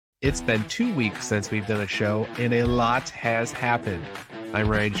It's been 2 weeks since we've done a show, and a lot has happened. I'm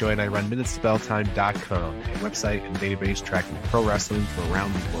Ryan Joy, and I run MinutesSpellTime.com, a website and database tracking pro wrestling from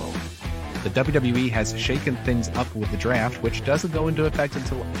around the world. The WWE has shaken things up with the draft, which doesn't go into effect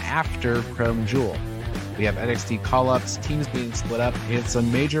until after Crown Jewel. We have NXT call-ups, teams being split up, and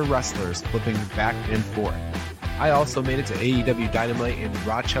some major wrestlers flipping back and forth. I also made it to AEW Dynamite in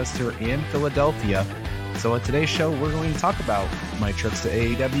Rochester and Philadelphia. So on today's show, we're going to talk about my trips to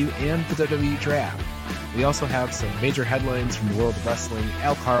AEW and the WWE draft. We also have some major headlines from the world of wrestling.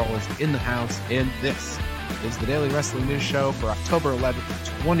 Al Carl is in the house, and this is the Daily Wrestling News Show for October 11th,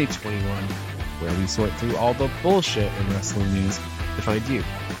 2021, where we sort through all the bullshit in wrestling news to find you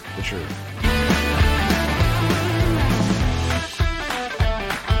the truth.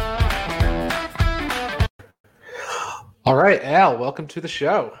 All right, Al, welcome to the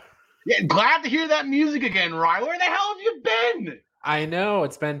show. Yeah, glad to hear that music again, Ryan. Where the hell have you been? I know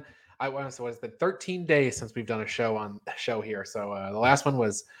it's been 13 days since we've done a show here. So the last one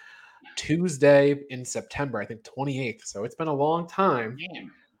was Tuesday in September, I think 28th. So it's been a long time.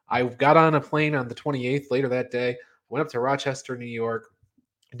 Damn. I got on a plane on the 28th later that day, went up to Rochester, New York,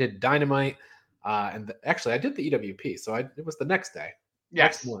 did Dynamite, and actually I did the EWP. So it was the next day,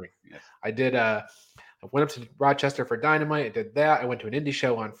 next morning. Yes. I went up to Rochester for Dynamite. I did that. I went to an indie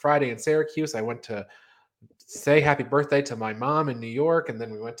show on Friday in Syracuse. I went to say happy birthday to my mom in New York, and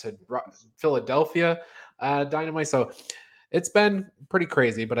then we went to Philadelphia Dynamite. So it's been pretty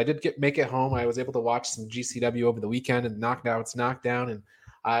crazy, but I did make it home. I was able to watch some GCW over the weekend and Knockdown, and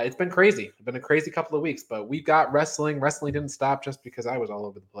it's been crazy. It's been a crazy couple of weeks, but we got wrestling. Wrestling didn't stop just because I was all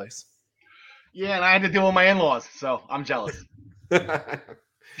over the place. Yeah, and I had to deal with my in-laws, so I'm jealous.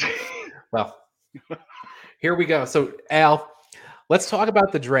 Well, here we go. So, Al, let's talk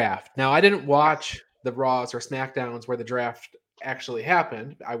about the draft. Now, I didn't watch the Raws or SmackDowns where the draft actually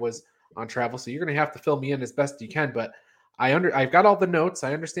happened. I was on travel, so you're going to have to fill me in as best you can. But I've got all the notes.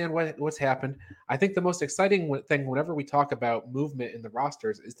 I understand what's happened. I think the most exciting thing whenever we talk about movement in the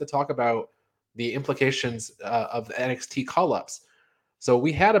rosters is to talk about the implications of the NXT call-ups. So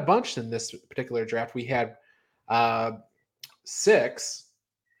we had a bunch in this particular draft. We had 6.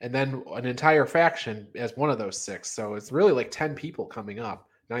 And then an entire faction as one of those 6. So it's really like 10 people coming up,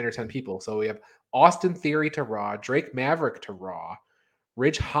 9 or 10 people. So we have Austin Theory to Raw, Drake Maverick to Raw,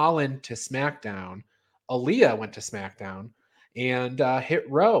 Ridge Holland to SmackDown, Aaliyah went to SmackDown, and Hit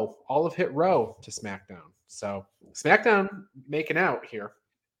Row, all of Hit Row to SmackDown. So SmackDown making out here.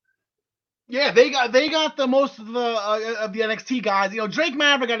 Yeah, they got the most of the NXT guys. You know, Drake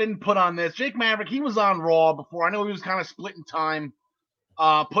Maverick I didn't put on this. Drake Maverick, he was on Raw before. I know he was kind of splitting time.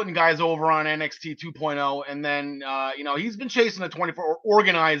 Putting guys over on NXT 2.0, and then he's been chasing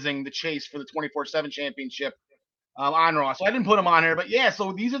organizing the chase for the 24/7 championship on Raw. So I didn't put him on here, but yeah.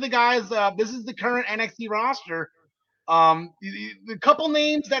 So these are the guys. This is the current NXT roster. The couple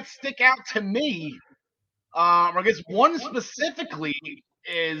names that stick out to me, I guess one specifically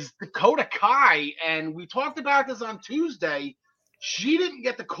is Dakota Kai, and we talked about this on Tuesday. She didn't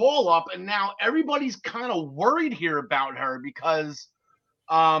get the call up, and now everybody's kind of worried here about her because.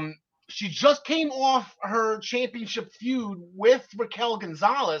 She just came off her championship feud with Raquel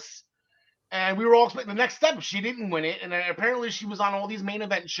Gonzalez, and we were all expecting the next step. She didn't win it, and apparently she was on all these main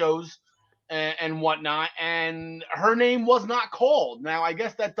event shows and whatnot, and her name was not called. Now, I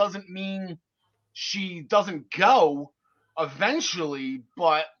guess that doesn't mean she doesn't go eventually,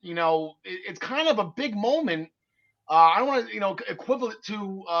 but, it's kind of a big moment. I don't want to, equivalent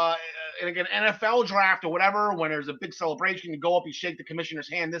to like an NFL draft or whatever, when there's a big celebration, you go up, you shake the commissioner's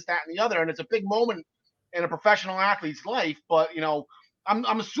hand, this, that, and the other, and it's a big moment in a professional athlete's life. But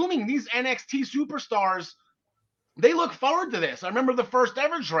I'm assuming these NXT superstars, they look forward to this. I remember the first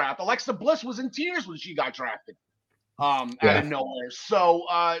ever draft. Alexa Bliss was in tears when she got drafted out of nowhere. So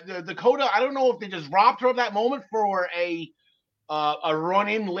Dakota, I don't know if they just robbed her of that moment for a run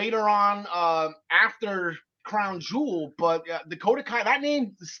in later on after Crown Jewel, but Dakota Kai, that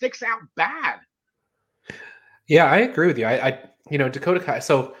name sticks out bad. Yeah, I agree with you. I Dakota Kai.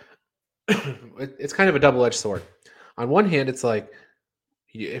 So it's kind of a double-edged sword. On one hand, it's like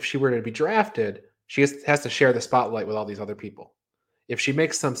if she were to be drafted, she has to share the spotlight with all these other people. If she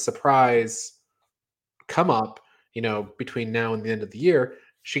makes some surprise come up, between now and the end of the year,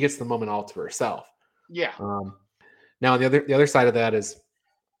 she gets the moment all to herself. Yeah. Now the other side of that is.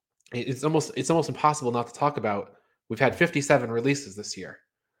 It's almost impossible not to talk about. We've had 57 releases this year.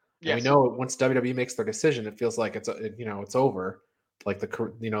 Yes. And we know once WWE makes their decision, it feels like it's over. Like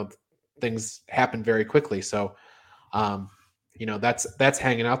things happen very quickly. So, that's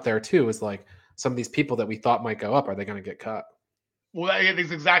hanging out there too. Is like some of these people that we thought might go up, are they going to get cut? Well, that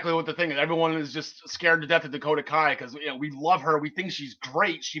is exactly what the thing is. Everyone is just scared to death of Dakota Kai because we love her. We think she's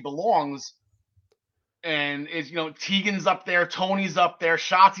great. She belongs. And it's Tegan's up there, Tony's up there,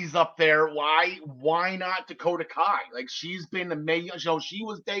 Shotzi's up there. Why not Dakota Kai? Like she's been the May, she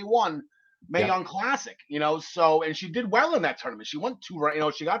was day one Mae Young Classic, So and she did well in that tournament. She went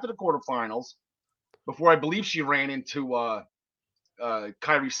to she got to the quarterfinals before I believe she ran into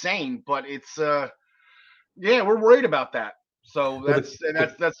Kairi Sane. But it's we're worried about that. So that's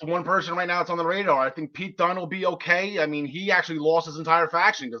the one person right now that's on the radar. I think Pete Dunne will be okay. I mean, he actually lost his entire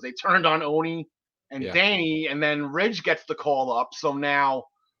faction because they turned on Oni and Danny, and then Ridge gets the call up. So now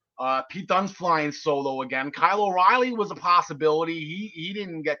Pete Dunne's flying solo again. Kyle O'Reilly was a possibility. He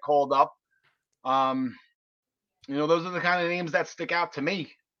didn't get called up. Those are the kind of names that stick out to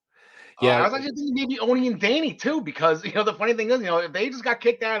me. Yeah, I was actually thinking maybe Oni and Danny too, because the funny thing is, if they just got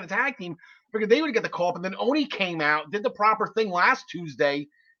kicked out of the tag team, because they would get the call up, and then Oni came out, did the proper thing last Tuesday.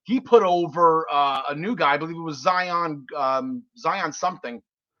 He put over a new guy, I believe it was Zion something,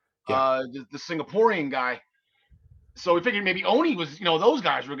 the Singaporean guy. So we figured maybe Oni was, those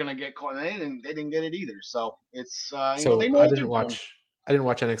guys were going to get caught, and they didn't get it either. So it's, they know I didn't watch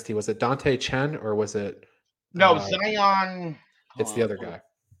NXT. Was it Dante Chen or was it? No, Zion. It's the other guy.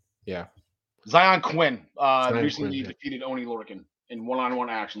 Yeah. Zion Quinn recently defeated Oni Lorcan in one-on-one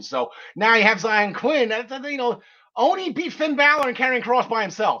action. So now you have Zion Quinn. Oni beat Finn Balor and Karrion Kross by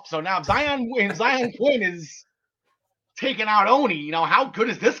himself. So now Zion Quinn is taking out Oni. How good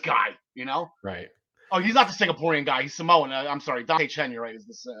is this guy? Right. Oh, he's not the Singaporean guy. He's Samoan. I'm sorry, Dante Chen. You're right. Is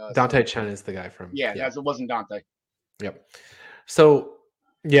this Dante Chen is the guy from? Yeah. It wasn't Dante. Yep. So.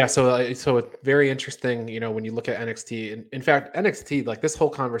 Yeah, so it's very interesting, when you look at NXT. In fact, NXT, like this whole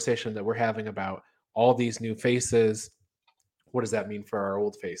conversation that we're having about all these new faces, what does that mean for our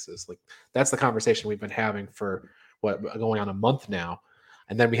old faces? Like that's the conversation we've been having for going on a month now.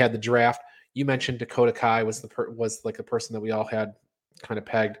 And then we had the draft. You mentioned Dakota Kai was like a person that we all had kind of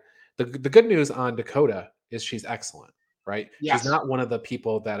pegged. The good news on Dakota is she's excellent, right? Yes. She's not one of the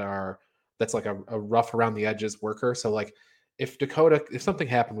people that's like a rough around the edges worker. So like, if something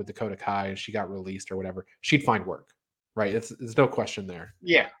happened with Dakota Kai and she got released or whatever, she'd find work, right? There's no question there.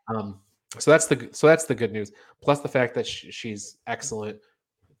 Yeah. So that's the good news. Plus the fact that she's excellent,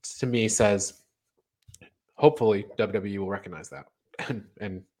 to me, says hopefully WWE will recognize that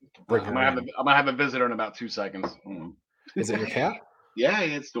and bring her. I'm gonna have a visitor in about 2 seconds. Is it your cat? Yeah,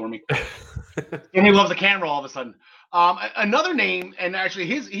 it's Stormy. Stormy loves the camera all of a sudden. Another name, and actually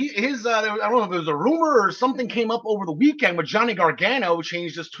his I don't know if it was a rumor or something came up over the weekend, but Johnny Gargano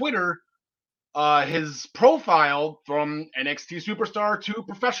changed his Twitter, his profile from NXT superstar to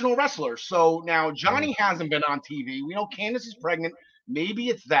professional wrestler. So now Johnny hasn't been on TV. We know Candice is pregnant. Maybe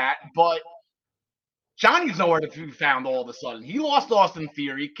it's that, but Johnny's nowhere to be found all of a sudden. He lost Austin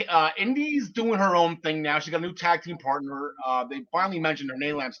Theory. Indy's doing her own thing now. She's got a new tag team partner. They finally mentioned her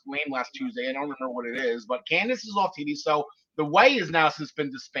name last Tuesday. I don't remember what it is, but Candice is off TV. So the Way is now since been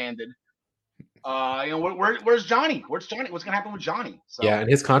disbanded. Where's Johnny? Where's Johnny? What's gonna happen with Johnny? So, yeah, and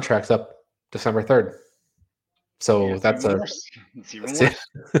his contract's up December 3rd. So that's even worse.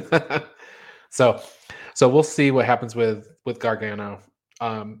 So we'll see what happens with Gargano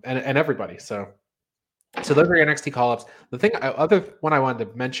and everybody. So those are your NXT call-ups. The other one I wanted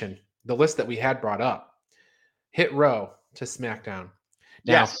to mention, the list that we had brought up, Hit Row to SmackDown.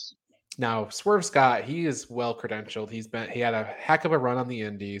 Yes. Now Swerve Scott, he is well credentialed. He had a heck of a run on the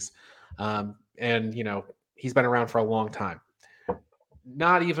Indies, and he's been around for a long time.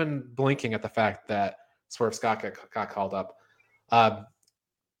 Not even blinking at the fact that Swerve Scott got called up.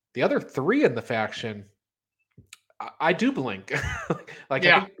 The other three in the faction, I do blink. I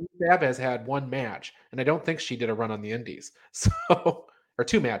think Fab has had one match, and I don't think she did a run on the Indies. So, or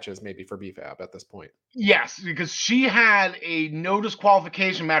two matches maybe for BFAB at this point. Yes, because she had a no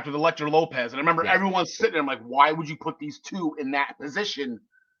disqualification match with Elektra Lopez, and I remember everyone sitting there. I'm like, why would you put these two in that position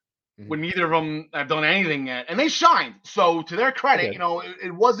when neither of them have done anything yet? And they shined. So to their credit,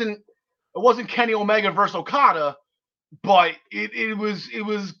 it wasn't Kenny Omega versus Okada. But it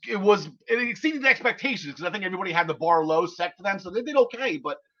exceeded the expectations because I think everybody had the bar low set for them, so they did okay.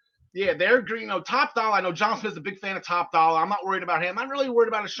 But yeah, they're Top Dollar. I know John Smith's a big fan of Top Dollar. I'm not worried about him. I'm not really worried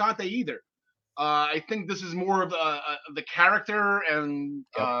about Ashante either. I think this is more of the character, and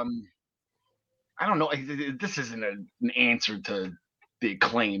I don't know. This isn't an answer to the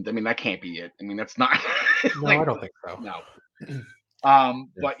Acclaimed. I mean, that can't be it. I mean, that's not. No, I don't think so. No.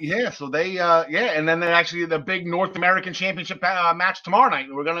 But so they and then actually the big North American Championship match tomorrow night.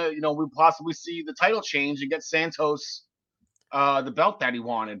 We're gonna we possibly see the title change and get Santos the belt that he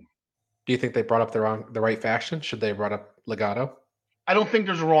wanted. Do you think they brought up the right faction? Should they have brought up Legado? I don't think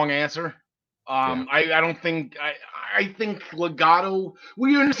there's a wrong answer. I don't think I think Legato.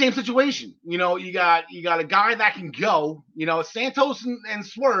 Well, you're in the same situation. You know, you got a guy that can go. You know, Santos and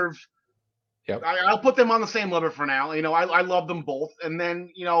Swerve. Yep. I'll put them on the same level for now. You know, I love them both. And then,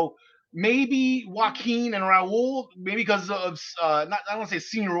 you know, maybe Joaquin and Raul, maybe because of not I don't want to say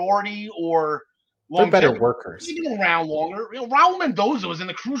seniority or They're better longevity. workers. He's been around longer. You know, Raul Mendoza was in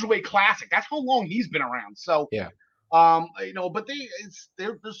the Cruiserweight Classic. That's how long he's been around. So Yeah. you know, but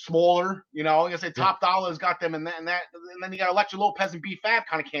they're smaller, you know. Like I said, Top Dollar's got them, and then you got Electra Lopez and B Fab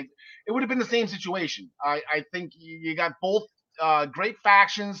kind of can't. It would have been the same situation. I think you got both great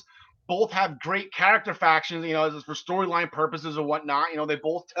factions, both have great character factions, you know, as for storyline purposes or whatnot. You know, they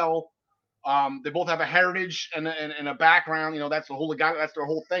both tell. They both have a heritage and a background. You know, that's that's their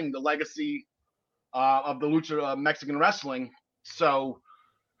whole thing, the legacy of the lucha Mexican wrestling. So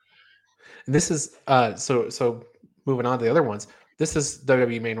this is so moving on to the other ones. This is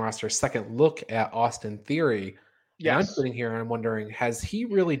WWE main roster's second look at Austin Theory. And I'm yes, sitting here and I'm wondering, has he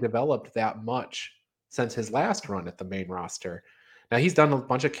really developed that much since his last run at the main roster? Now he's done a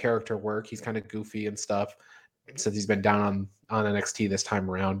bunch of character work. He's kind of goofy and stuff since he's been down on NXT this time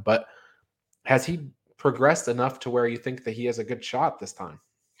around. But has he progressed enough to where you think that he has a good shot this time?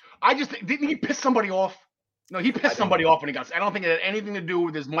 I just didn't he piss somebody off? No, he pissed somebody off when he got. I don't think it had anything to do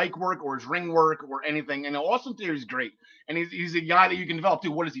with his mic work or his ring work or anything. And Austin Theory's great, and he's a guy that you can develop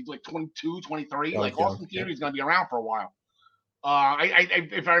too. What is he like 22, 23? Oh, like Austin Theory's going to be around for a while.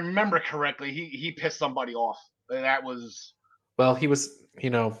 If I remember correctly, he pissed somebody off. That was well, he was.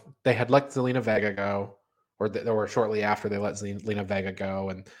 You know, they had let Zelina Vega go, or shortly after they let Zelina Vega go,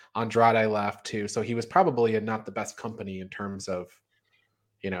 and Andrade left too. So he was probably not the best company in terms of,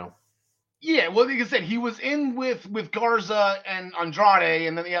 you know. yeah. Well, like I said, he was in with Garza and Andrade,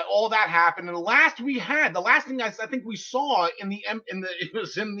 and then all that happened. And the last thing I think we saw it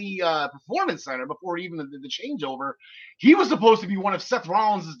was in the Performance Center before even the changeover. He was supposed to be one of Seth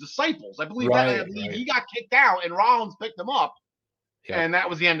Rollins' disciples. I believe he got kicked out, and Rollins picked him up. Yep. And that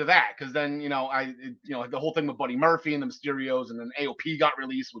was the end of that, because then, you know, the whole thing with Buddy Murphy and the Mysterios, and then AOP got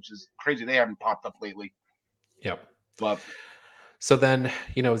released, which is crazy. They haven't popped up lately. Yep. But so then,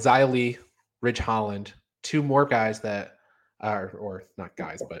 you know, Xia Li, Ridge Holland, two more guys that are, or not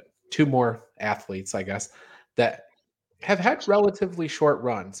guys, but two more athletes, I guess, that have had relatively short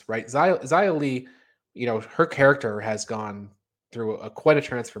runs, right? Xia Li, you know, her character has gone through quite a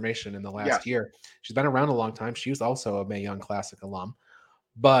transformation in the last year. She's been around a long time. She was also a Mae Young Classic alum,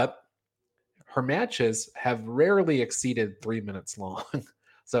 but her matches have rarely exceeded 3 minutes long.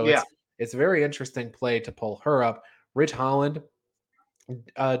 So it's very interesting play to pull her up. Ridge Holland,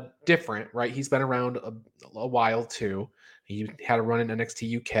 different, right? He's been around a while too. He had a run in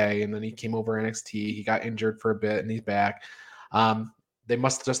NXT UK, and then he came over NXT. He got injured for a bit, and he's back. They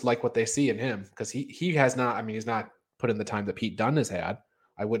must just like what they see in him, because he has not. I mean, he's not put in the time that Pete Dunne has had.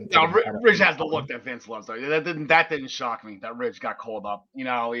 I wouldn't. No, Ridge has the look that Vince loves. That didn't shock me that Ridge got called up. You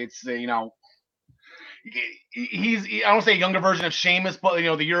know, it's you know, I don't say a younger version of Sheamus, but you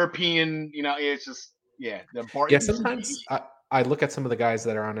know, the European. You know, it's just Sometimes I look at some of the guys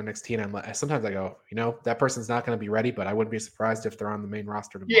that are on NXT, and sometimes I go, you know, that person's not going to be ready, but I wouldn't be surprised if they're on the main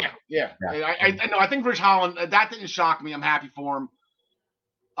roster tomorrow. Yeah. I know. I think Ridge Holland, that didn't shock me. I'm happy for him.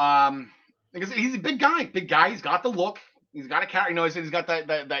 Like I said, he's a big guy. He's got the look. He's got a character. You know, he's got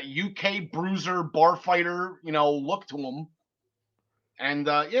that UK bruiser bar fighter, you know, look to him. And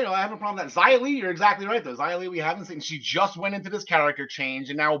you know, I have a problem with that. Xia Li, you're exactly right though. Xia Li, we haven't seen. She just went into this character change,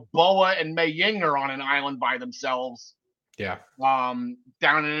 and now Boa and Mei Ying are on an island by themselves. Yeah. Down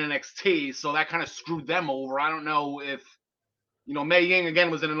in NXT, so that kind of screwed them over. I don't know if, you know, Mei Ying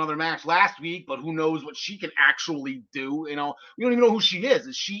again was in another match last week, but who knows what she can actually do? You know, we don't even know who she is.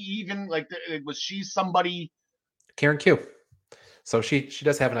 Is she even like? Was she somebody? Karen Q. So she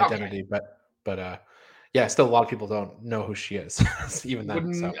does have an identity, but yeah, still a lot of people don't know who she is. Even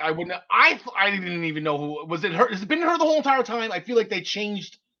then, I wouldn't. I didn't even know who was it. Her? Has it been her the whole entire time? I feel like they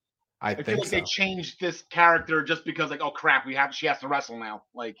changed. I feel like they changed this character just because, like, oh crap, she has to wrestle now.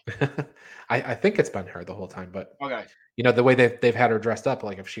 Like, I think it's been her the whole time, but okay, you know, the way they've had her dressed up,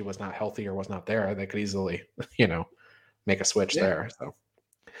 like if she was not healthy or was not there, they could easily, you know, make a switch there. So,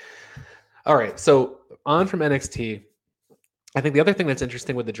 all right, so on from NXT. I think the other thing that's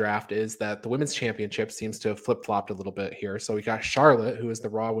interesting with the draft is that the women's championship seems to have flip-flopped a little bit here. So we got Charlotte, who is the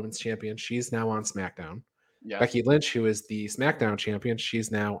Raw Women's Champion. She's now on SmackDown. Yeah. Becky Lynch, who is the SmackDown Champion. She's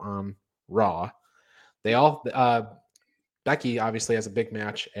now on Raw. They all Becky obviously has a big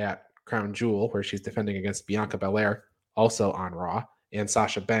match at Crown Jewel where she's defending against Bianca Belair, also on Raw, and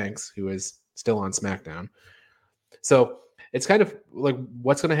Sasha Banks, who is still on SmackDown. So it's kind of like,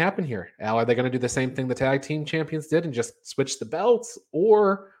 what's going to happen here, Al? Are they going to do the same thing the tag team champions did and just switch the belts?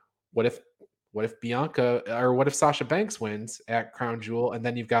 Or what if Bianca, or what if Sasha Banks wins at Crown Jewel and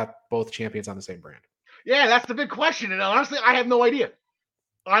then you've got both champions on the same brand? Yeah, that's the big question. And honestly, I have no idea.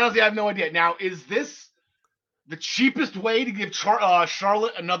 Honestly, I have no idea. Now, is this the cheapest way to give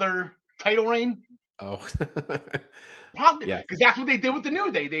Charlotte another title reign? Oh, Probably, yeah. because that's what they did with the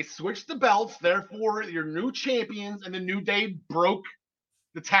New Day. They switched the belts, therefore your new champions, and the New Day broke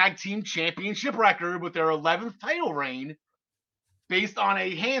the tag team championship record with their 11th title reign based on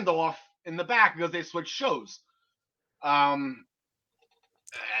a handoff in the back because they switched shows. I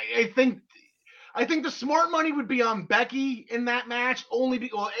think the smart money would be on Becky in that match, only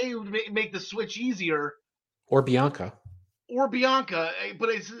because it would make the switch easier. Or Bianca. But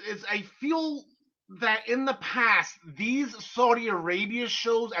I feel that in the past, these Saudi Arabia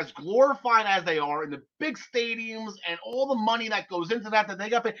shows, as glorified as they are in the big stadiums and all the money that goes into that they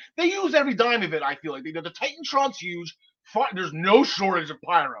got paid, they use every dime of it. I feel like the Titantron's huge. There's no shortage of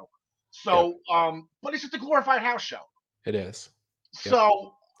pyro. So, but it's just a glorified house show. It is.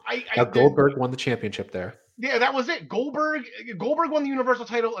 So Goldberg won the championship there. Yeah, that was it. Goldberg won the Universal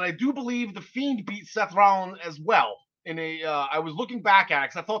title, and I do believe the Fiend beat Seth Rollins as well. I was looking back at it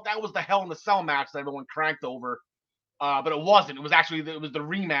because I thought that was the Hell in a Cell match that everyone cranked over, but it wasn't. It was actually the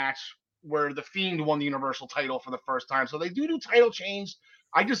rematch where the Fiend won the Universal title for the first time. So they do title change.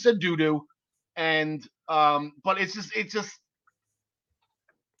 I just said doo-doo, and but it's just.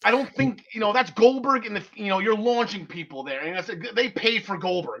 I don't think that's Goldberg and you're launching people there, and they paid for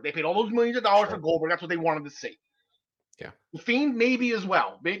Goldberg. They paid all those millions of dollars for Goldberg. That's what they wanted to see. Yeah, the Fiend maybe as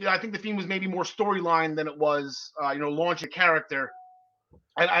well. Maybe I think the Fiend was maybe more storyline than it was launch a character.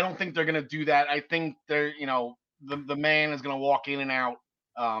 I don't think they're gonna do that. I think they're the man is gonna walk in and out.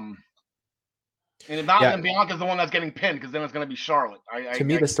 And if not, then Bianca's the one that's getting pinned because then it's gonna be Charlotte. To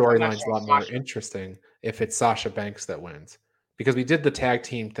me, the storyline's a lot more interesting if it's Sasha Banks that wins. Because we did the tag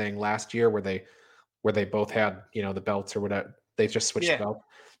team thing last year where they both had the belts or whatever. They just switched the belt.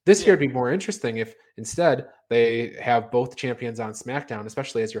 This year it'd be more interesting if instead they have both champions on SmackDown,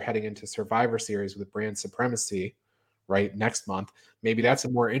 especially as you're heading into Survivor Series with brand supremacy, right, next month. Maybe that's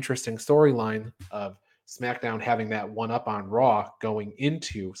a more interesting storyline of SmackDown having that one up on Raw going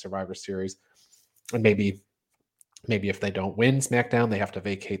into Survivor Series, and maybe if they don't win SmackDown, they have to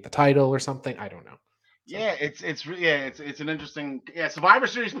vacate the title or something. I don't know. Yeah, it's an interesting. Yeah, Survivor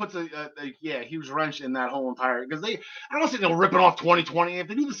Series puts a huge wrench in that whole entire because I don't think they'll rip it off 2020. If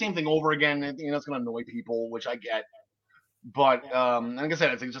they do the same thing over again, it's going to annoy people, which I get. But like I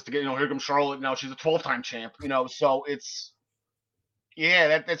said, it's just to get here comes Charlotte. Now she's a 12-time champ. So it's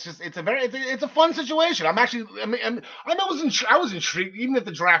it's a fun situation. I was intrigued even if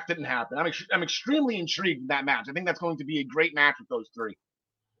the draft didn't happen. I'm extremely intrigued in that match. I think that's going to be a great match with those three.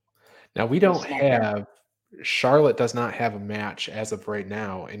 Now we don't have Charlotte does not have a match as of right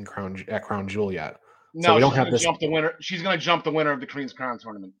now at Crown Jewel yet. No, so we don't have this. Jump the winner. She's going to jump the winner of the Queen's Crown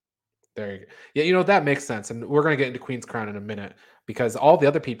tournament. There you go. Yeah, that makes sense, and we're going to get into Queen's Crown in a minute because all the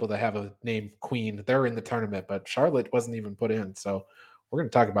other people that have a name Queen, they're in the tournament, but Charlotte wasn't even put in. So we're going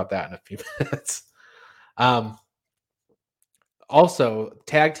to talk about that in a few minutes. Also,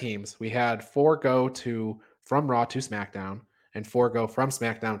 tag teams. We had 4 go from Raw to SmackDown. And 4 go from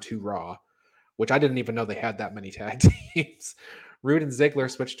SmackDown to Raw, which I didn't even know they had that many tag teams. Rude and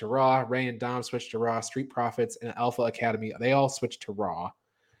Ziggler switched to Raw. Ray and Dom switched to Raw. Street Profits and Alpha Academy, they all switched to Raw.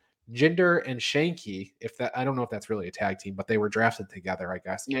 Jinder and Shanky, I don't know if that's really a tag team, but they were drafted together, I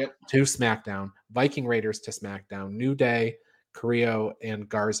guess, to SmackDown. Viking Raiders to SmackDown. New Day, Carrillo, and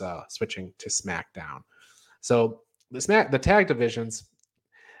Garza switching to SmackDown. So the tag divisions,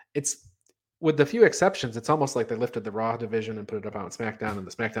 it's with the few exceptions, it's almost like they lifted the Raw division and put it up on SmackDown and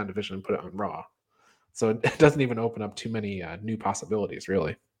the SmackDown division and put it on Raw. So it doesn't even open up too many new possibilities,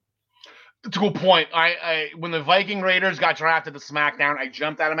 really. It's a good point. When the Viking Raiders got drafted to SmackDown, I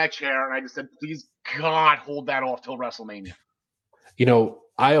jumped out of my chair and I just said, please, God, hold that off till WrestleMania.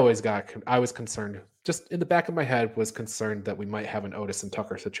 I was concerned, just in the back of my head, was concerned that we might have an Otis and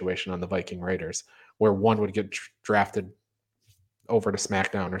Tucker situation on the Viking Raiders, where one would get drafted over to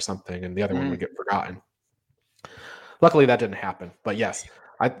SmackDown or something, and the other one would get forgotten. Luckily, that didn't happen. But yes,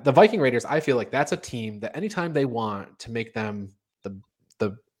 the Viking Raiders, I feel like that's a team that anytime they want to make them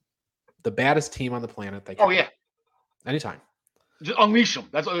the baddest team on the planet, they can. Oh yeah, anytime. Just unleash them.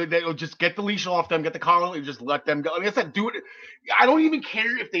 They'll just get the leash off them, get the collar, and just let them go. Like I said, do it. I don't even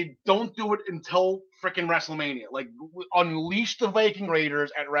care if they don't do it until freaking WrestleMania. Like unleash the Viking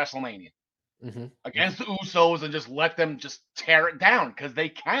Raiders at WrestleMania. Against the Usos and just let them just tear it down because they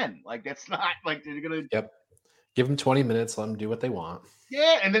can. Like that's not like they're gonna. Yep. Give them 20 minutes, let them do what they want.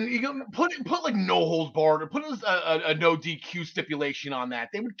 Yeah, and then you can put like no holds barred or put a no DQ stipulation on that.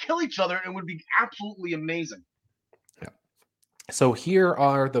 They would kill each other and it would be absolutely amazing. Yeah. So here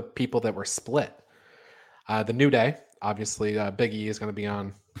are the people that were split. The New Day, obviously, Big E is going to be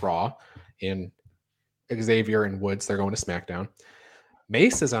on Raw, and Xavier and Woods, they're going to SmackDown.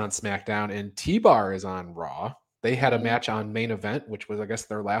 Mace is on SmackDown, and T-Bar is on Raw. They had a match on Main Event, which was, I guess,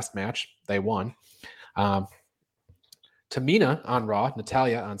 their last match. They won. Tamina on Raw,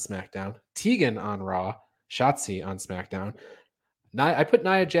 Natalya on SmackDown, Tegan on Raw, Shotzi on SmackDown. I put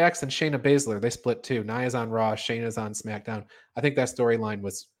Nia Jax and Shayna Baszler. They split too. Nia's on Raw, Shayna's on SmackDown. I think that storyline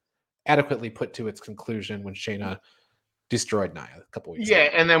was adequately put to its conclusion when Shayna destroyed Nia a couple weeks ago.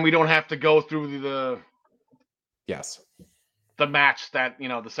 And then we don't have to go through the match that,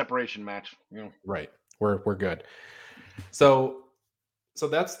 the separation match. Right. We're good. So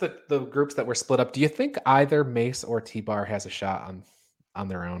that's the groups that were split up. Do you think either Mace or T-Bar has a shot on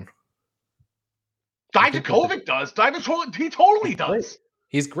their own? Dijakovic does. He totally does.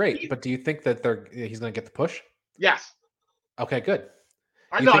 He's great, but do you think that he's going to get the push? Yes. Okay, good.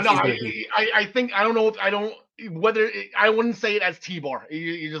 I think I don't know. I wouldn't say it as T-Bar.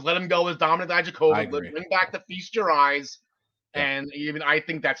 You just let him go as dominant Dijakovic. Bring back the feast your eyes. Yeah. And even I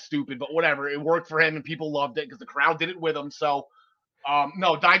think that's stupid, but whatever. It worked for him and people loved it because the crowd did it with him. So,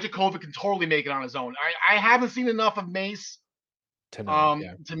 no, Dijakovic can totally make it on his own. I haven't seen enough of Mace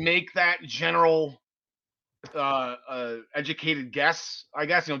to make that general educated guess. I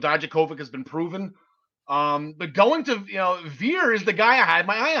guess Dijakovic has been proven. But going to Veer is the guy I had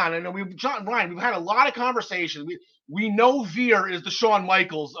my eye on. And John and Ryan, we've had a lot of conversations. We know Veer is the Shawn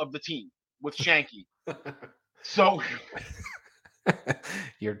Michaels of the team with Shanky. So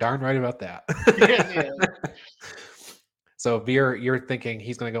you're darn right about that. Yeah. So Veer, you're thinking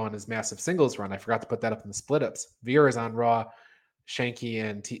he's going to go on his massive singles run. I forgot to put that up in the split ups. Veer is on Raw, Shanky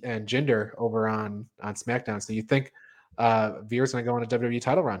and Jinder over on SmackDown. So you think Veer's going to go on a WWE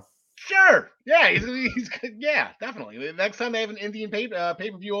title run? Sure. Yeah, he's definitely. The next time they have an Indian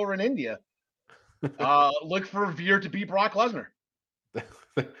pay-per-view over in India, look for Veer to beat Brock Lesnar.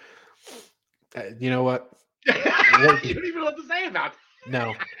 You know what? You don't even know what to say about it.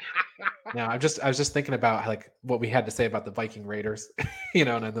 No. I was just thinking about like what we had to say about the Viking Raiders, and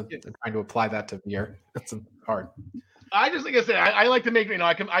I'm trying to apply that to Veer. That's hard. Like I said, I like to make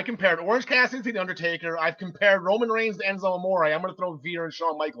I compared Orange Cassidy to the Undertaker. I've compared Roman Reigns to Enzo Amore. I'm going to throw Veer and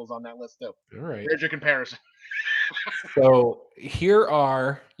Shawn Michaels on that list too. All right. There's your comparison. So here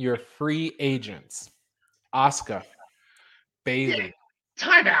are your free agents: Asuka, Bayley. Yeah.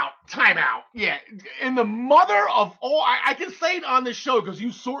 Time out. Yeah, and the mother of all, I can say it on this show because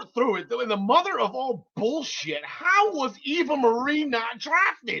you sort through it. And the mother of all bullshit. How was Eva Marie not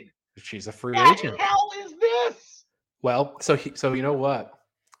drafted? She's a free agent. What the hell is this? Well, so you know what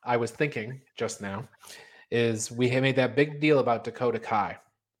I was thinking just now is we had made that big deal about Dakota Kai.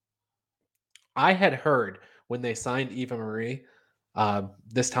 I had heard when they signed Eva Marie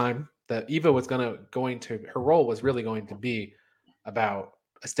this time that Eva was going to her role was really going to be about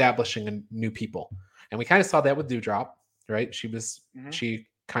establishing new people. And we kind of saw that with Doudrop, right? She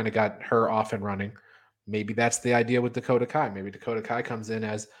kind of got her off and running. Maybe that's the idea with Dakota Kai. Maybe Dakota Kai comes in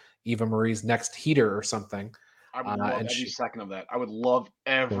as Eva Marie's next heater or something. I would love every second of that. I would love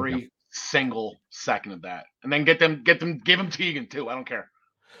every single second of that. And then give them Tegan too. I don't care.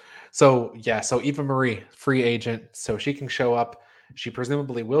 So Eva Marie, free agent, so she can show up. She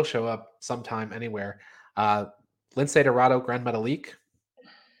presumably will show up sometime anywhere. Lindsay Dorado, Grand Metalik,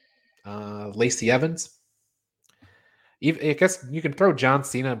 Lacey Evans. I guess you can throw John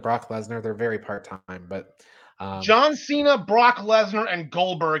Cena and Brock Lesnar. They're very part-time, but John Cena, Brock Lesnar, and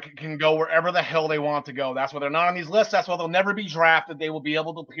Goldberg can go wherever the hell they want to go. That's why they're not on these lists. That's why they'll never be drafted. They will be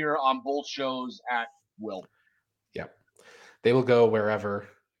able to appear on both shows at will. Yeah. They will go wherever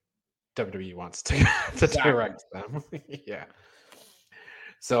WWE wants to direct them. Yeah.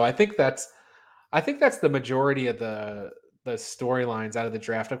 So I think that's the majority of the storylines out of the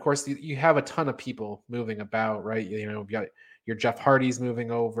draft. Of course, you have a ton of people moving about, right? You've got your Jeff Hardy's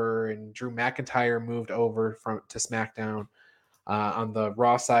moving over, and Drew McIntyre moved over to SmackDown. On the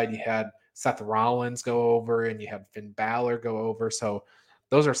Raw side, you had Seth Rollins go over, and you had Finn Balor go over. So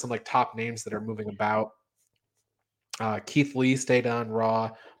those are some like top names that are moving about. Keith Lee stayed on Raw.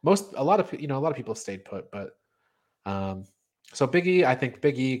 A lot of people stayed put, but so Big E, I think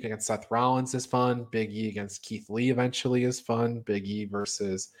Big E against Seth Rollins is fun. Big E against Keith Lee eventually is fun. Big E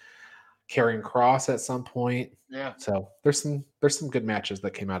versus Karrion Kross at some point. Yeah. So there's some good matches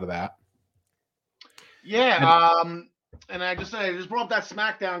that came out of that. Yeah. And I just brought up that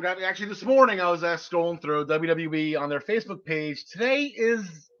SmackDown grab. Actually, this morning I was scrolling through WWE on their Facebook page. Today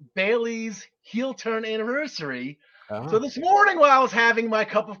is Bayley's heel turn anniversary. So this morning, while I was having my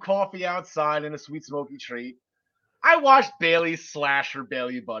cup of coffee outside and a sweet smoky treat, I watched Bayley slash her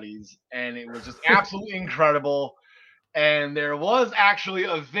Bayley buddies, and it was just absolutely incredible. And there was actually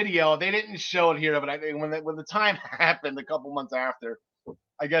a video. They didn't show it here, but I think when the time happened a couple months after,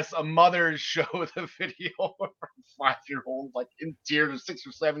 I guess a mother showed a video of her 5-year-old, like in tears, a 6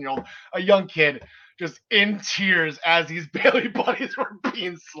 or 7-year-old, a young kid, just in tears as these Bayley buddies were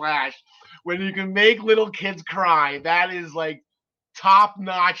being slashed. When you can make little kids cry, that is like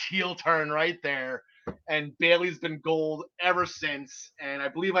top-notch heel turn right there. And Bayley's been gold ever since. And I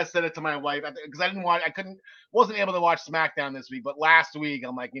believe I said it to my wife because wasn't able to watch SmackDown this week. But last week,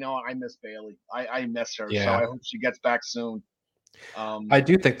 I'm like, you know what? I miss Bayley. I miss her. Yeah. So I hope she gets back soon. I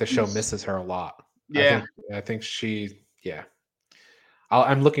do think the show misses her a lot. Yeah. I think she, yeah.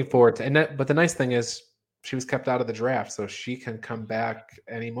 I'm looking forward to, but the nice thing is she was kept out of the draft, so she can come back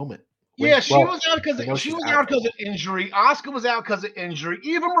any moment. She was out because of injury. Asuka was out because of injury.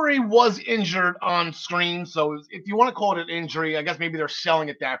 Eva Marie was injured on screen. So if you want to call it an injury, I guess maybe they're selling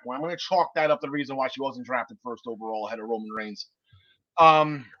at that point. I'm going to chalk that up the reason why she wasn't drafted first overall ahead of Roman Reigns.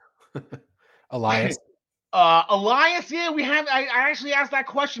 Elias. Elias, yeah, I actually asked that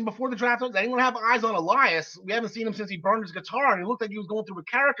question before the draft. Does anyone have eyes on Elias? We haven't seen him since he burned his guitar, and he looked like he was going through a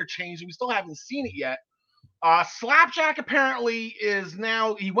character change, and we still haven't seen it yet. Slapjack apparently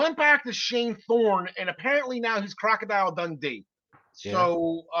he went back to Shane Thorne, and apparently now he's Crocodile Dundee. Yeah.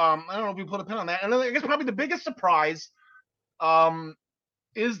 So I don't know if we put a pin on that. And I guess probably the biggest surprise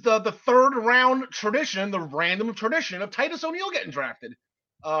is the third round tradition, the random tradition of Titus O'Neil getting drafted.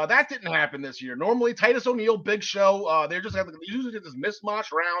 That didn't happen this year. Normally, Titus O'Neil, Big Show, they usually get this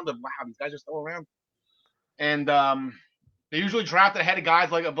mismatch round of, wow, these guys are still around. And they usually draft ahead of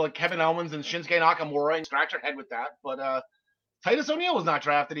guys like Kevin Owens and Shinsuke Nakamura and scratch their head with that. But Titus O'Neil was not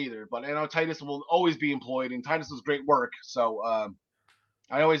drafted either. But I know Titus will always be employed, and Titus was great work. So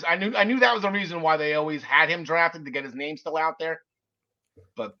I knew that was the reason why they always had him drafted, to get his name still out there.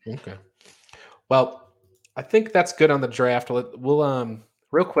 But okay, well, I think that's good on the draft. We'll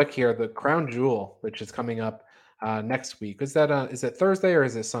real quick here, the Crown Jewel, which is coming up next week. Is it Thursday or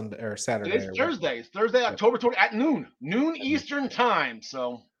is it Sunday or Saturday? It's Thursday. It's Thursday, October 20 at noon Eastern time.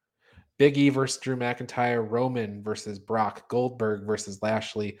 So Big E versus Drew McIntyre, Roman versus Brock, Goldberg versus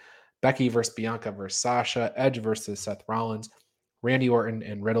Lashley, Becky versus Bianca versus Sasha, Edge versus Seth Rollins, Randy Orton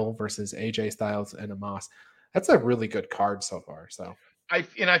and Riddle versus AJ Styles and Omos. That's a really good card so far. So I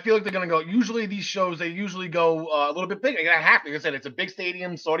feel like they're going to go. Usually these shows, they usually go a little bit bigger. Like I said, it's a big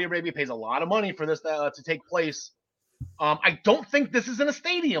stadium. Saudi Arabia pays a lot of money for this to take place. I don't think this is in a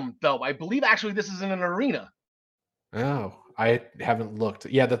stadium, though. I believe actually this is in an arena. Oh, I haven't looked.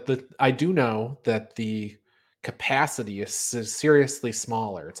 Yeah, I do know that the capacity is seriously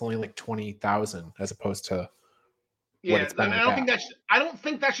smaller. It's only like 20,000 as opposed to. Yeah, I don't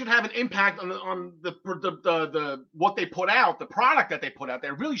think that should have an impact on the what they put out, the product that they put out.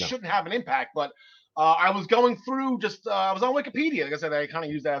 They really shouldn't have an impact. But I was going through I was on Wikipedia. Like I said, I kind of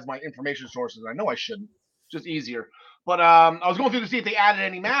use that as my information sources. I know I shouldn't, just easier. But I was going through to see if they added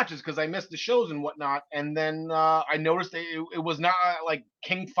any matches because I missed the shows and whatnot. And then I noticed it was not like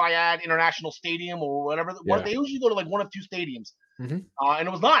King Fayed International Stadium or whatever. Yeah. They usually go to like one of two stadiums, and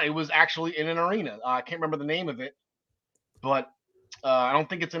it was not. It was actually in an arena. I can't remember the name of it. But I don't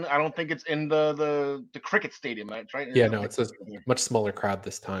think it's in the cricket stadium, right? Yeah, no, it's a much smaller crowd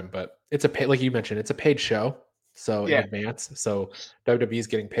this time, but it's like you mentioned, it's a paid show, so in advance. So WWE is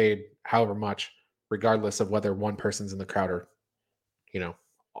getting paid however much, regardless of whether one person's in the crowd or,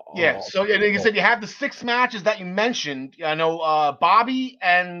 So like you said, you have the 6 matches that you mentioned. I know Bobby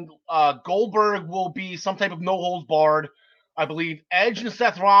and Goldberg will be some type of no holds barred. I believe Edge and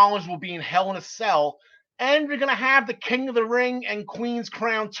Seth Rollins will be in Hell in a Cell. And we're going to have the King of the Ring and Queen's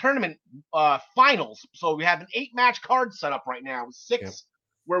Crown tournament finals. So we have an 8-match card set up right now, 6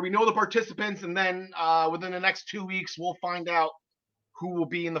 where we know the participants. And then within the next 2 weeks, we'll find out who will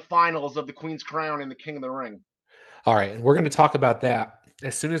be in the finals of the Queen's Crown and the King of the Ring. All right. And we're going to talk about that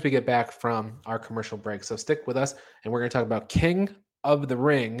as soon as we get back from our commercial break. So stick with us. And we're going to talk about King of the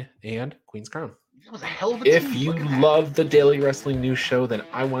Ring and Queen's Crown. That was a hell of a If you love the Daily Wrestling News Show, then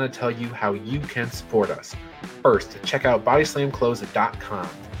I want to tell you how you can support us. First, check out bodyslamclothes.com.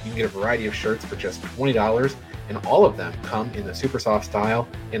 You can get a variety of shirts for just $20, and all of them come in the super soft style,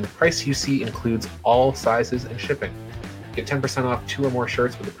 and the price you see includes all sizes and shipping. Get 10% off 2 or more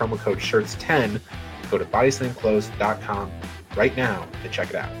shirts with the promo code SHIRTS10. Go to bodyslamclothes.com right now to check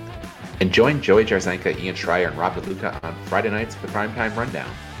it out. And join Joey Jarzenka, Ian Schreier, and Rob DeLuca on Friday nights for the Primetime Rundown.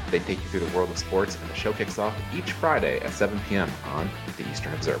 They take you through the world of sports, and the show kicks off each Friday at 7 p.m. on the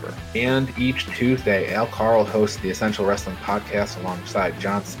Eastern Observer. And each Tuesday, Al Carl hosts the Essential Wrestling Podcast alongside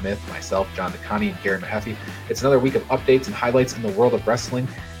John Smith, myself, John DeConnie, and Gary Mahaffey. It's another week of updates and highlights in the world of wrestling.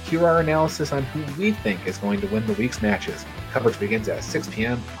 Here are our analysis on who we think is going to win the week's matches. Coverage begins at 6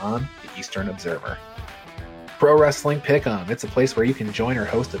 p.m. on the Eastern Observer. Pro Wrestling Pick'em. It's a place where you can join or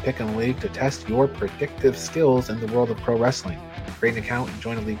host a Pick'em League to test your predictive skills in the world of pro wrestling. Create an account and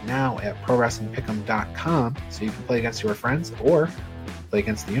join a league now at ProWrestlingPick'em.com so you can play against your friends or play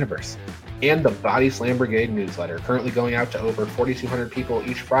against the universe. And the Body Slam Brigade newsletter, currently going out to over 4,200 people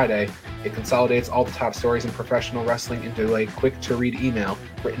each Friday. It consolidates all the top stories in professional wrestling into a quick-to-read email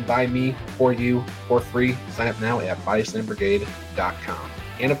written by me, for you, for free. Sign up now at BodySlamBrigade.com.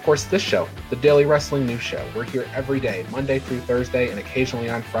 And of course, this show, the Daily Wrestling News Show. We're here every day, Monday through Thursday, and occasionally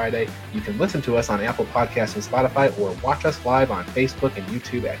on Friday. You can listen to us on Apple Podcasts and Spotify, or watch us live on Facebook and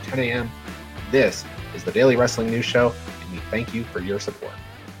YouTube at 10 a.m. This is the Daily Wrestling News Show, and we thank you for your support.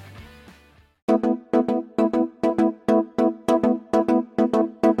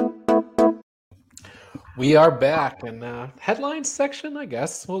 We are back in the headlines section, I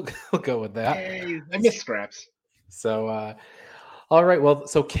guess. We'll go with that. Hey, I miss scraps. So, all right. Well,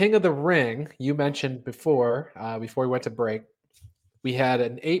 so King of the Ring, you mentioned before we went to break, we had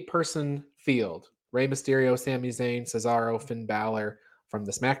an 8-person field. Rey Mysterio, Sami Zayn, Cesaro, Finn Balor from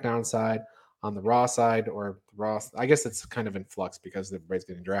the SmackDown side. On the Raw side, or Raw, I guess it's kind of in flux because everybody's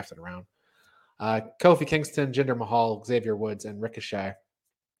getting drafted around. Kofi Kingston, Jinder Mahal, Xavier Woods, and Ricochet.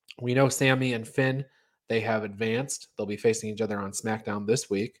 We know Sami and Finn, they have advanced. They'll be facing each other on SmackDown this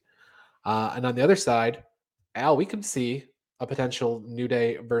week. And on the other side, Al, we can see a potential New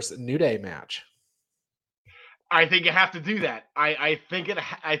Day versus New Day match. I think you have to do that. I think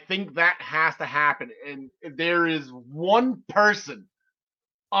that has to happen. And there is one person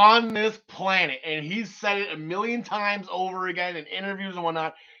on this planet, and he's said it a million times over again in interviews and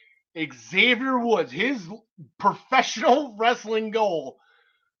whatnot. Xavier Woods, his professional wrestling goal,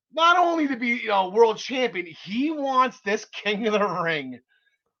 not only to be world champion, he wants this King of the Ring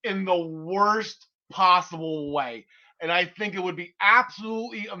in the worst possible way. And I think it would be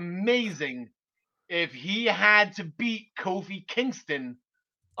absolutely amazing if he had to beat Kofi Kingston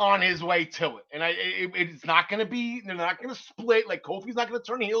on his way to it. And it's not going to be, they're not going to split. Like, Kofi's not going to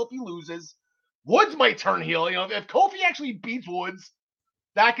turn heel if he loses. Woods might turn heel. If Kofi actually beats Woods,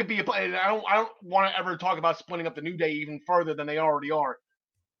 that could be a play. I don't want to ever talk about splitting up the New Day even further than they already are.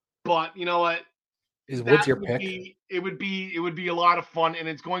 But you know what? Is Woods your pick? It would be a lot of fun, and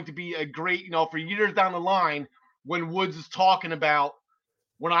it's going to be a great, for years down the line when Woods is talking about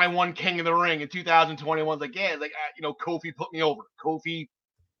when I won King of the Ring in 2021. It's like, yeah, it's like, Kofi put me over. Kofi,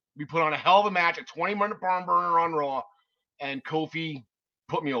 we put on a hell of a match, a 20-minute barn burner on Raw, and Kofi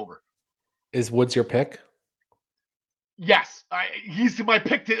put me over. Is Woods your pick? Yes, he's my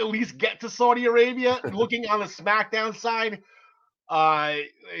pick to at least get to Saudi Arabia. Looking on the SmackDown side, I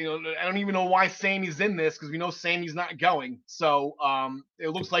don't even know why Sami's in this, because we know Sami's not going. So it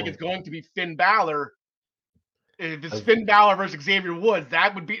looks like it's going to be Finn Balor. If it's Finn Balor versus Xavier Woods,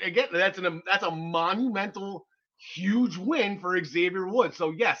 that would be, again, that's a monumental, huge win for Xavier Woods.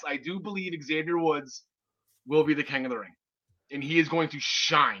 So yes, I do believe Xavier Woods will be the King of the Ring, and he is going to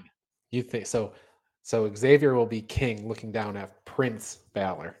shine. You think so? So Xavier will be king, looking down at Prince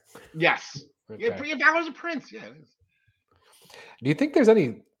Balor. Yes. Okay. Yeah, Balor's a prince. Yeah. Do you think there's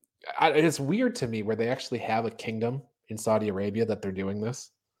any? It's weird to me where they actually have a kingdom in Saudi Arabia that they're doing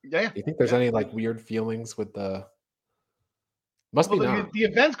this. Yeah. Do you think there's any weird feelings with the? Must be not. The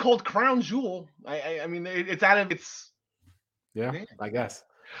event's called Crown Jewel. I mean, it's out of its. Yeah, I guess.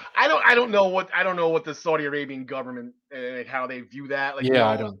 I don't know what the Saudi Arabian government how they view that.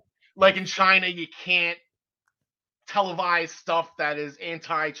 I don't. Like in China, you can't televise stuff that is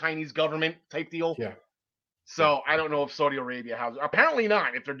anti-Chinese government type deal. Yeah. So I don't know if Saudi Arabia has. Apparently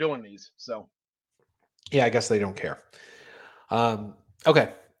not, if they're doing these. So. Yeah, I guess they don't care.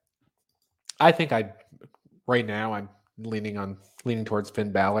 Okay. I think right now I'm leaning towards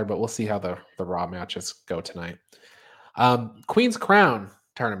Finn Balor, but we'll see how the Raw matches go tonight. Queen's Crown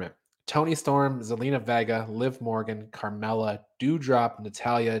tournament. Toni Storm, Zelina Vega, Liv Morgan, Carmella, Doudrop,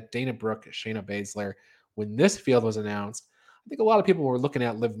 Natalya, Dana Brooke, Shayna Baszler. When this field was announced, I think a lot of people were looking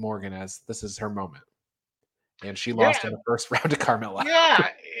at Liv Morgan as this is her moment. And she lost in the first round to Carmella.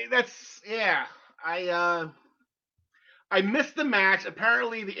 Yeah, I missed the match.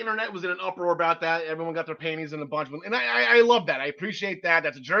 Apparently, the internet was in an uproar about that. Everyone got their panties in a bunch. And I love that. I appreciate that.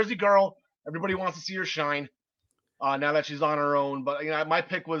 That's a Jersey girl. Everybody wants to see her shine. now that she's on her own. But my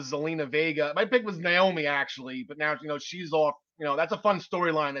pick was Zelina Vega. My pick was Naomi actually, but now she's off. That's a fun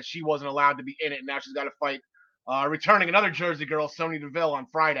storyline that she wasn't allowed to be in it. And now she's got to fight returning another Jersey girl, Sonya Deville, on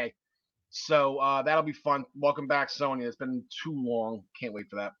Friday. So that'll be fun. Welcome back, Sonya. It's been too long. Can't wait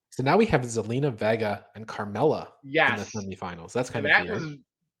for that. So now we have Zelina Vega and Carmella in the semifinals. That's kind of weird.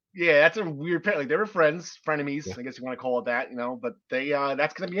 That's a weird pair. Like, they were friends, frenemies, I guess you want to call it that, but they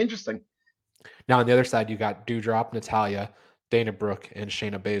that's going to be interesting. Now on the other side, you got Doudrop, Natalya, Dana Brooke, and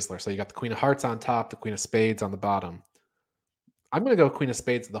Shayna Baszler. So you got the Queen of Hearts on top, the Queen of Spades on the bottom. I'm going to go Queen of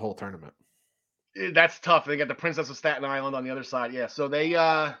Spades the whole tournament. That's tough. They got the Princess of Staten Island on the other side. Yeah, so they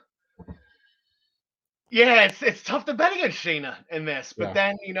it's tough to bet against Shayna in this. But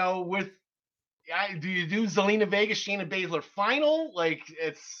then, do you do Zelina Vega, Shayna Baszler final? Like,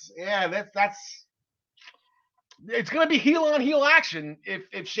 it's going to be heel on heel action if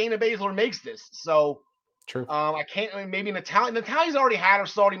Shayna Baszler makes this. So true. I can't. Maybe Natalya's already had her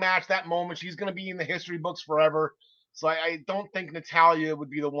Saudi match. That moment, she's going to be in the history books forever. So I don't think Natalya would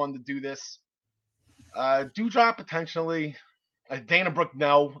be the one to do this. Doudrop potentially. Dana Brooke,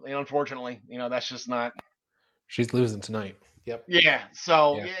 no. Unfortunately, that's just not. She's losing tonight. Yep. Yeah.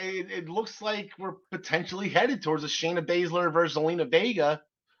 So it looks like we're potentially headed towards a Shayna Baszler versus Zelina Vega.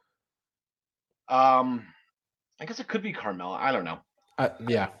 I guess it could be Carmella. I don't know.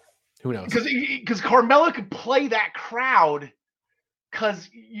 Yeah. Who knows? Because Carmella could play that crowd. Because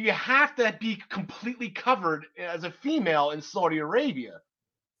you have to be completely covered as a female in Saudi Arabia.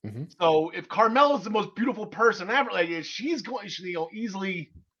 Mm-hmm. So if Carmella's the most beautiful person ever, like, she's going to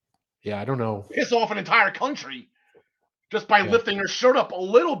easily. Yeah, I don't know. Piss off an entire country just by lifting her shirt up a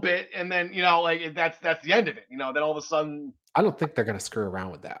little bit, and then that's the end of it. Then all of a sudden, I don't think they're going to screw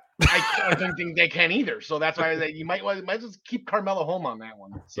around with that. I don't think they can either. So that's why you might just keep Carmella home on that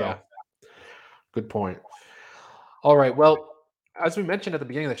one. So. Yeah, good point. All right, well, as we mentioned at the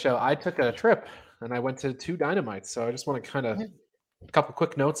beginning of the show, I took a trip and I went to 2 Dynamites. So I just want to kind of a couple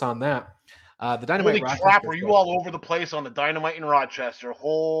quick notes on that. The Dynamite. Holy crap! Were you all over the place on the Dynamite in Rochester?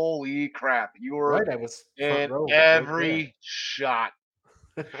 Holy crap! You were right. I was in every shot.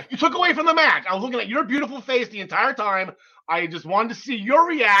 You took away from the match. I was looking at your beautiful face the entire time. I just wanted to see your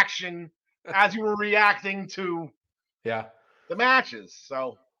reaction as you were reacting to the matches.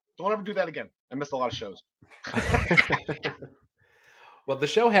 So don't ever do that again. I missed a lot of shows. Well, the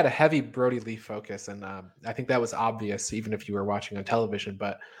show had a heavy Brody Lee focus, and I think that was obvious even if you were watching on television.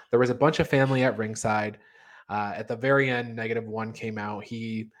 But there was a bunch of family at ringside. At the very end, -1 came out.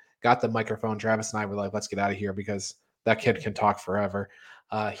 He got the microphone. Travis and I were like, let's get out of here because that kid can talk forever.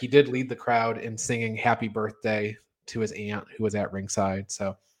 He did lead the crowd in singing happy birthday to his aunt who was at ringside.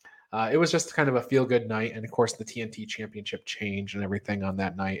 So it was just kind of a feel-good night. And, of course, the TNT Championship changed and everything on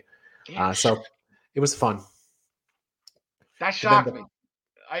that night. So it was fun. That shocked me.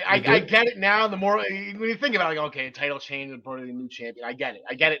 I get it now. The more when you think about it, like, okay, title change and probably the new champion. I get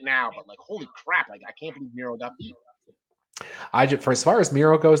it now. But holy crap! I can't believe Miro got beat. For as far as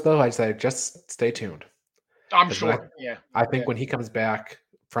Miro goes, though, I say just stay tuned. I'm sure. I think when he comes back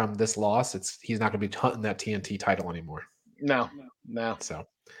from this loss, he's not going to be hunting that TNT title anymore. No. So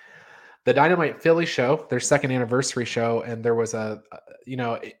the Dynamite Philly show, their 2nd anniversary show, and there was I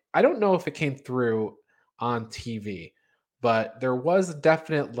don't know if it came through on TV. But there was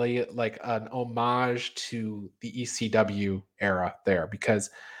definitely like an homage to the ECW era there,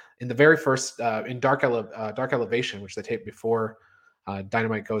 because in the very first in Dark Elevation, which they taped before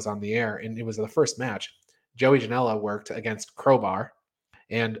Dynamite goes on the air, and it was the first match, Joey Janela worked against Crowbar,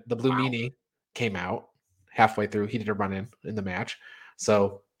 and the Blue Meanie came out halfway through. He did a run in the match,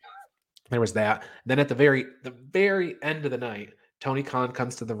 so there was that. Then at the very end of the night, Tony Khan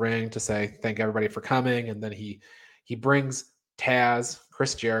comes to the ring to say thank everybody for coming, and then he brings Taz,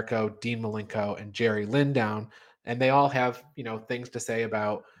 Chris Jericho, Dean Malenko, and Jerry Lynn down, and they all have, things to say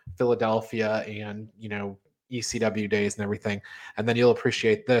about Philadelphia and, ECW days and everything. And then you'll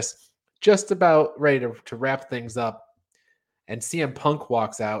appreciate this. Just about ready to wrap things up. And CM Punk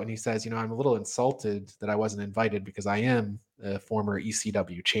walks out and he says, I'm a little insulted that I wasn't invited because I am a former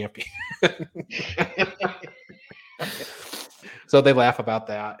ECW champion. So they laugh about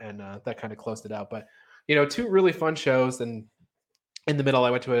that, and that kind of closed it out. But 2 really fun shows, and in the middle, I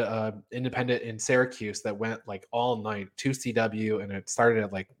went to a independent in Syracuse that went all night, 2 CW, and it started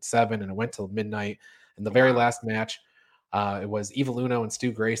at 7 and it went till midnight. And the very last match, it was Evil Uno and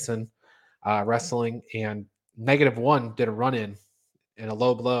Stu Grayson wrestling, and -1 did a run-in and a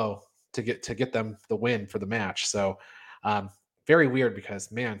low blow to get them the win for the match. So very weird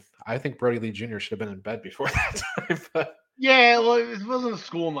because, man, I think Brody Lee Jr. should have been in bed before that time. But yeah, well, it wasn't a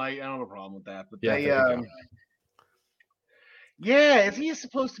school night. I don't have a problem with that. But Yeah, is he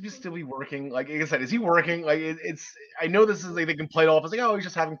supposed to still be working? Like I said, is he working? Like it's. I know this is like they can play it off as like, oh, he's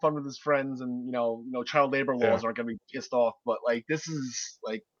just having fun with his friends, and child labor laws aren't gonna be pissed off. But like, this is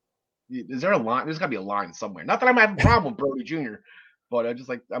like, is there a line? There's gotta be a line somewhere. Not that I'm having a problem with Brody Jr., but I just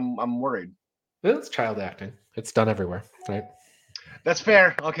like I'm worried. It's child acting. It's done everywhere, right? That's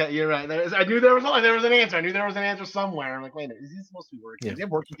fair. Okay, you're right. I knew there was an answer. I knew there was an answer somewhere. I'm like, wait a minute, is he supposed to be working? Yeah. Does he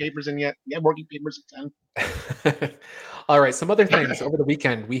have working papers in yet? Yeah, working papers at 10. All right, some other things. Over the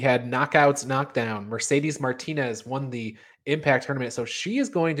weekend, we had knockouts, knockdown. Mercedes Martinez won the Impact tournament, so she is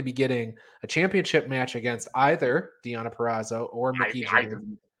going to be getting a championship match against either Deonna Purrazzo or Mickie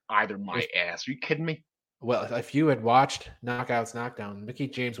James. Either my ass. Are you kidding me? Well, if you had watched Knockouts, Knockdown, Mickie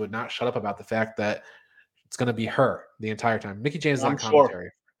James would not shut up about the fact that it's going to be her the entire time. Mickie James is on commentary.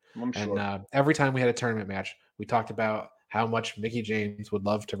 I'm sure. And every time we had a tournament match, we talked about how much Mickie James would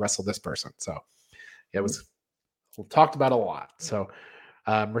love to wrestle this person. So it was talked about a lot. So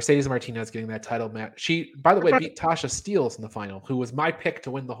Mercedes Martinez getting that title match. She, by the way, beat Tasha Steelz in the final, who was my pick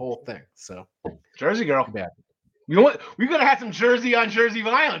to win the whole thing. So Jersey girl. Bad. You know what? We could have had some Jersey on Jersey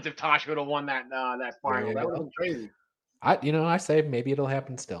violence if Tasha would have won that final. That would have been crazy. I say maybe it'll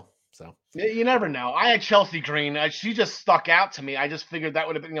happen still. So you never know. I had Chelsea Green. She just stuck out to me. I just figured that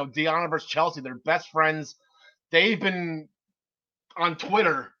would have been, Deonna versus Chelsea. They're best friends. They've been on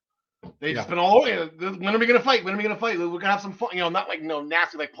Twitter. They've just been all over. When are we gonna fight? When are we gonna fight? We're gonna have some fun. Not like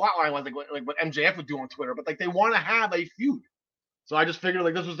nasty like plotline ones like what MJF would do on Twitter, but like they want to have a feud. So I just figured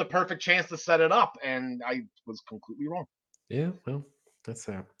like this was the perfect chance to set it up, and I was completely wrong. Yeah, well, that's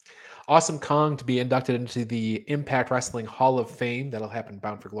Awesome Kong to be inducted into the Impact Wrestling Hall of Fame. That'll happen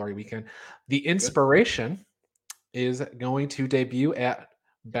Bound for Glory weekend. The Inspiration is going to debut at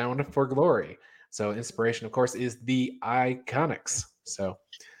Bound for Glory. So Inspiration, of course, is the Iconics. So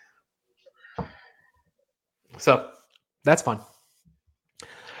that's fun.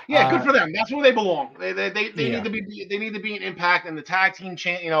 Yeah, good for them. That's where they belong. They need to be. They need to be an Impact and the tag team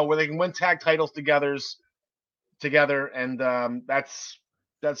where they can win tag titles together, and that's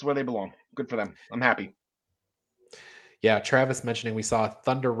where they belong. Good for them. I'm happy. Yeah, Travis mentioning we saw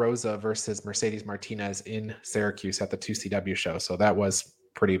Thunder Rosa versus Mercedes Martinez in Syracuse at the 2CW show, so that was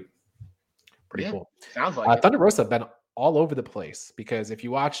pretty cool. Sounds like Thunder Rosa have been all over the place because if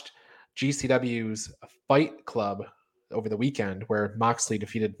you watched GCW's Fight Club over the weekend where Moxley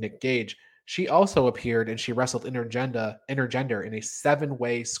defeated Nick Gage, she also appeared and she wrestled intergender in a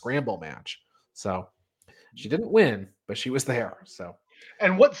 7-way scramble match. So she didn't win, but she was there. So.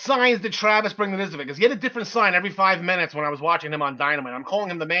 And what signs did Travis bring to this event? Because he had a different sign every 5 minutes when I was watching him on Dynamite. I'm calling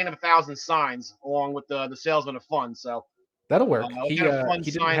him the man of 1,000 signs, along with the salesman of fun. So that'll work. He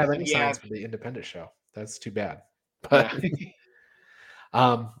didn't have any signs for the independent show. That's too bad. But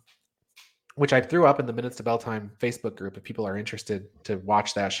which I threw up in the Minutes to Bell Time Facebook group. If people are interested to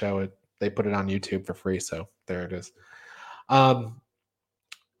watch that show, they put it on YouTube for free. So there it is.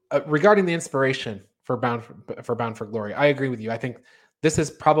 Regarding the Inspiration for Bound for Glory, I agree with you. I think this is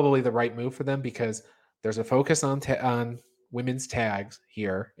probably the right move for them because there's a focus on women's tags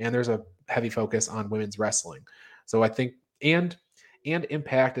here, and there's a heavy focus on women's wrestling. So I think and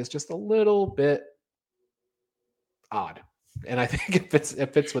Impact is just a little bit odd. And I think it fits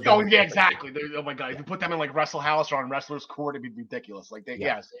with them. Oh, yeah, exactly. Oh, my God. If you put them in like Wrestle House or on Wrestler's Court, it'd be ridiculous. Like,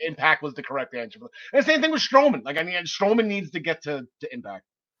 yes, Impact was the correct answer. And the same thing with Strowman. Like, I mean, Strowman needs to get to Impact.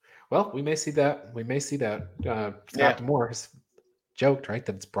 Well, we may see that. Scott D'Amore has joked, right,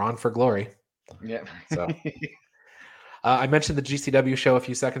 that it's Braun for Glory. Yeah. So I mentioned the GCW show a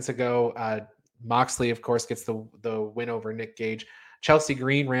few seconds ago. Moxley, of course, gets the win over Nick Gage. Chelsea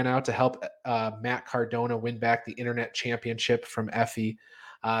Green ran out to help Matt Cardona win back the Internet Championship from Effie.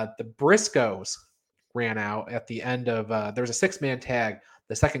 The Briscoes ran out at the end of there was a 6-man tag,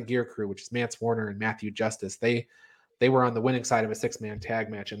 the Second Gear Crew, which is Mance Warner and Matthew Justice. They were on the winning side of a 6-man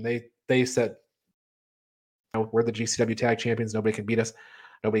tag match, and they said, we're the GCW tag champions. Nobody can beat us.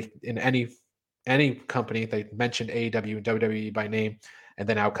 Nobody in any company. They mentioned AEW and WWE by name, and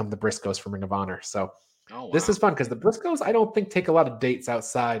then out come the Briscoes from Ring of Honor. So. Oh, wow. This is fun because the Briscoes, I don't think, take a lot of dates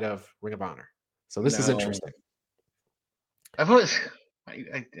outside of Ring of Honor. So this is interesting. I've always,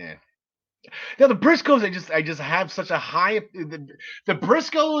 the Briscoes, I just have such a high. The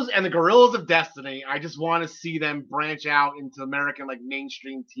Briscoes and the Gorillas of Destiny, I just want to see them branch out into American like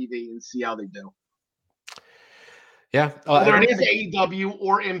mainstream TV and see how they do. Yeah, whether it is AEW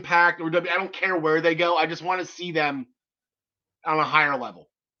or Impact or W, I don't care where they go. I just want to see them on a higher level.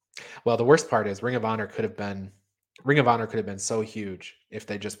 Well, the worst part is Ring of Honor could have been so huge if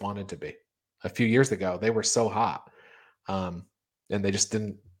they just wanted to be. A few years ago, they were so hot, and they just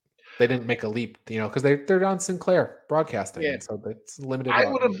didn't. they didn't make a leap, because they're on Sinclair Broadcasting, Yeah. so it's limited. I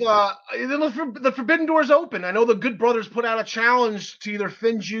would have. The Forbidden Door's open. I know the Good Brothers put out a challenge to either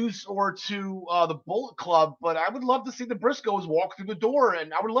Finn Juice or to the Bullet Club, but I would love to see the Briscoes walk through the door,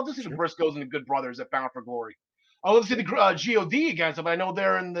 and I would love to see the Briscoes and the Good Brothers at Bound for Glory. I would love to see the God against them, but I know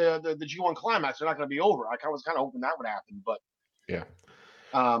they're in the G1 Climax. They're not going to be over. I was kind of hoping that would happen, but yeah,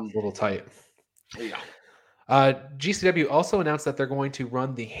 a little tight. Yeah. GCW also announced that they're going to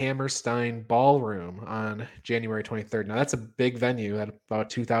run the Hammerstein Ballroom on January 23rd. Now that's a big venue at about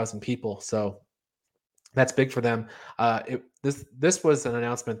 2,000 people, so that's big for them. This was an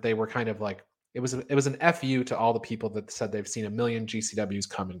announcement. They were kind of like it was an FU to all the people that said they've seen a million GCWs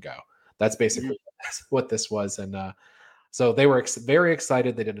come and go. That's basically what this was, and so they were very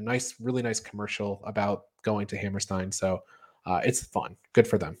excited. They did a really nice commercial about going to Hammerstein, so it's fun. Good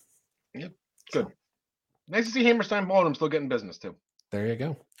for them. Yep, good. Nice to see Hammerstein Ballroom still getting business, too. There you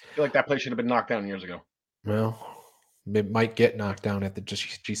go. I feel like that place should have been knocked down years ago. Well, it might get knocked down at the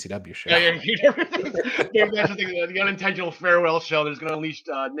GCW show. Yeah. Maybe that's the unintentional farewell show that's going to unleash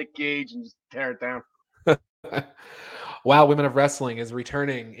Nick Gage and just tear it down. Wow, Women of Wrestling is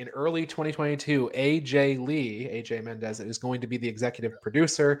returning in early 2022. AJ Mendez is going to be the executive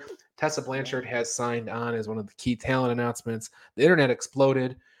producer. Tessa Blanchard has signed on as one of the key talent announcements. The internet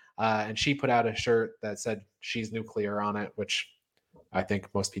exploded. And she put out a shirt that said she's nuclear on it, which I think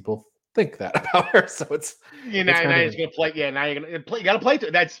most people think that about her. So it's now you're gonna play. Yeah, now you're gonna play. You gotta play to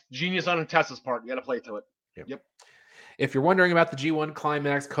it. That's genius on Tessa's part. You gotta play to it. Yep. If you're wondering about the G1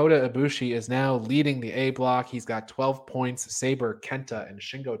 Climax, Kota Ibushi is now leading the A block. He's got 12 points. Saber, Kenta, and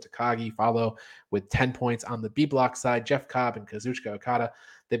Shingo Takagi follow with 10 points on the B block side. Jeff Cobb and Kazuchika Okada,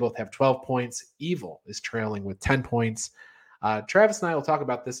 they both have 12 points. Evil is trailing with 10 points. Travis and I will talk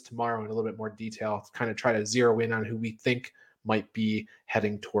about this tomorrow in a little bit more detail to kind of try to zero in on who we think might be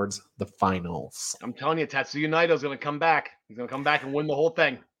heading towards the finals. I'm telling you, Tetsuya Naito's going to come back. He's going to come back and win the whole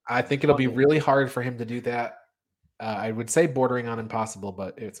thing. I think it'll be really hard for him to do that. I would say bordering on impossible,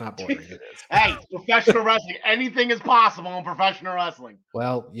 but it's not bordering. It is. Hey, professional wrestling. Anything is possible in professional wrestling.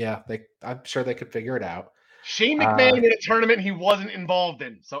 Well, yeah, I'm sure they could figure it out. Shane McMahon in a tournament he wasn't involved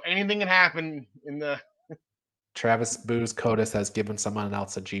in, so anything can happen in the... Travis Booze Codis has given someone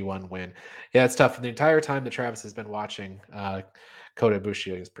else a G1 win. Yeah, it's tough. The entire time that Travis has been watching, Kota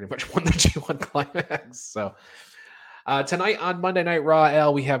Ibushi has pretty much won the G1 Climax. So tonight on Monday Night Raw,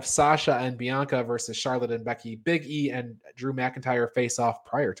 we have Sasha and Bianca versus Charlotte and Becky. Big E and Drew McIntyre face off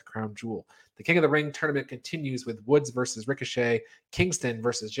prior to Crown Jewel. The King of the Ring tournament continues with Woods versus Ricochet, Kingston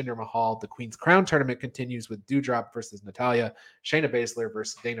versus Jinder Mahal. The Queen's Crown tournament continues with Doudrop versus Natalya, Shayna Baszler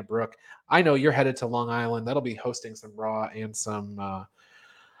versus Dana Brooke. I know you're headed to Long Island. That'll be hosting some Raw and some Raw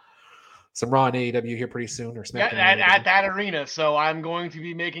and AEW here pretty soon, or SmackDown at that arena. So I'm going to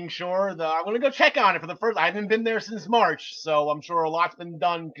be making sure I'm going to go check on it for the first. I haven't been there since March, so I'm sure a lot's been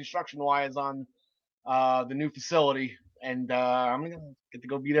done construction-wise on the new facility, and I'm going to get to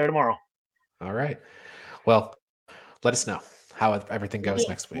go be there tomorrow. All right. Well, let us know how everything goes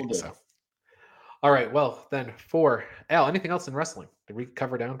next week. So, all right. Well, then for Al, anything else in wrestling? Did we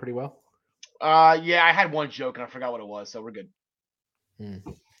cover down pretty well? Yeah, I had one joke and I forgot what it was, so we're good.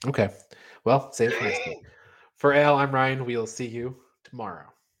 Okay. Well, save it for next week. For Al, I'm Ryan. We'll see you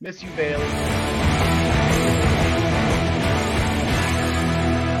tomorrow. Miss you, Bailey.